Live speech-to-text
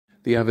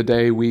The other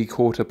day we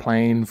caught a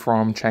plane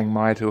from Chiang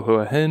Mai to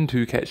Hua Hin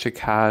to catch a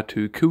car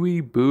to Kui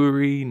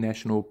Buri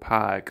National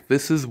Park.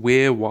 This is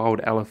where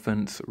wild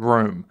elephants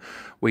roam.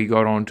 We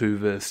got onto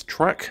this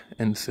truck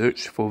in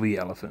search for the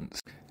elephants.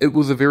 It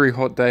was a very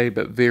hot day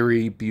but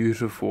very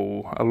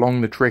beautiful. Along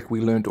the trek we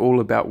learned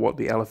all about what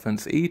the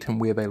elephants eat and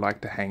where they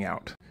like to hang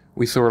out.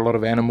 We saw a lot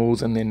of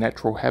animals in their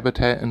natural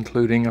habitat,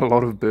 including a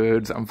lot of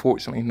birds,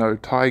 unfortunately no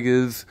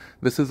tigers.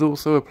 This is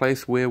also a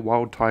place where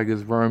wild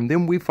tigers roam.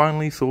 Then we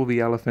finally saw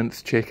the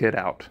elephants. Check it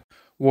out.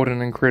 What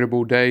an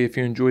incredible day. If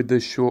you enjoyed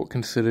this short,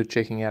 consider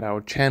checking out our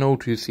channel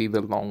to see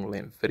the long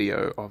length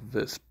video of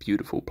this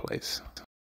beautiful place.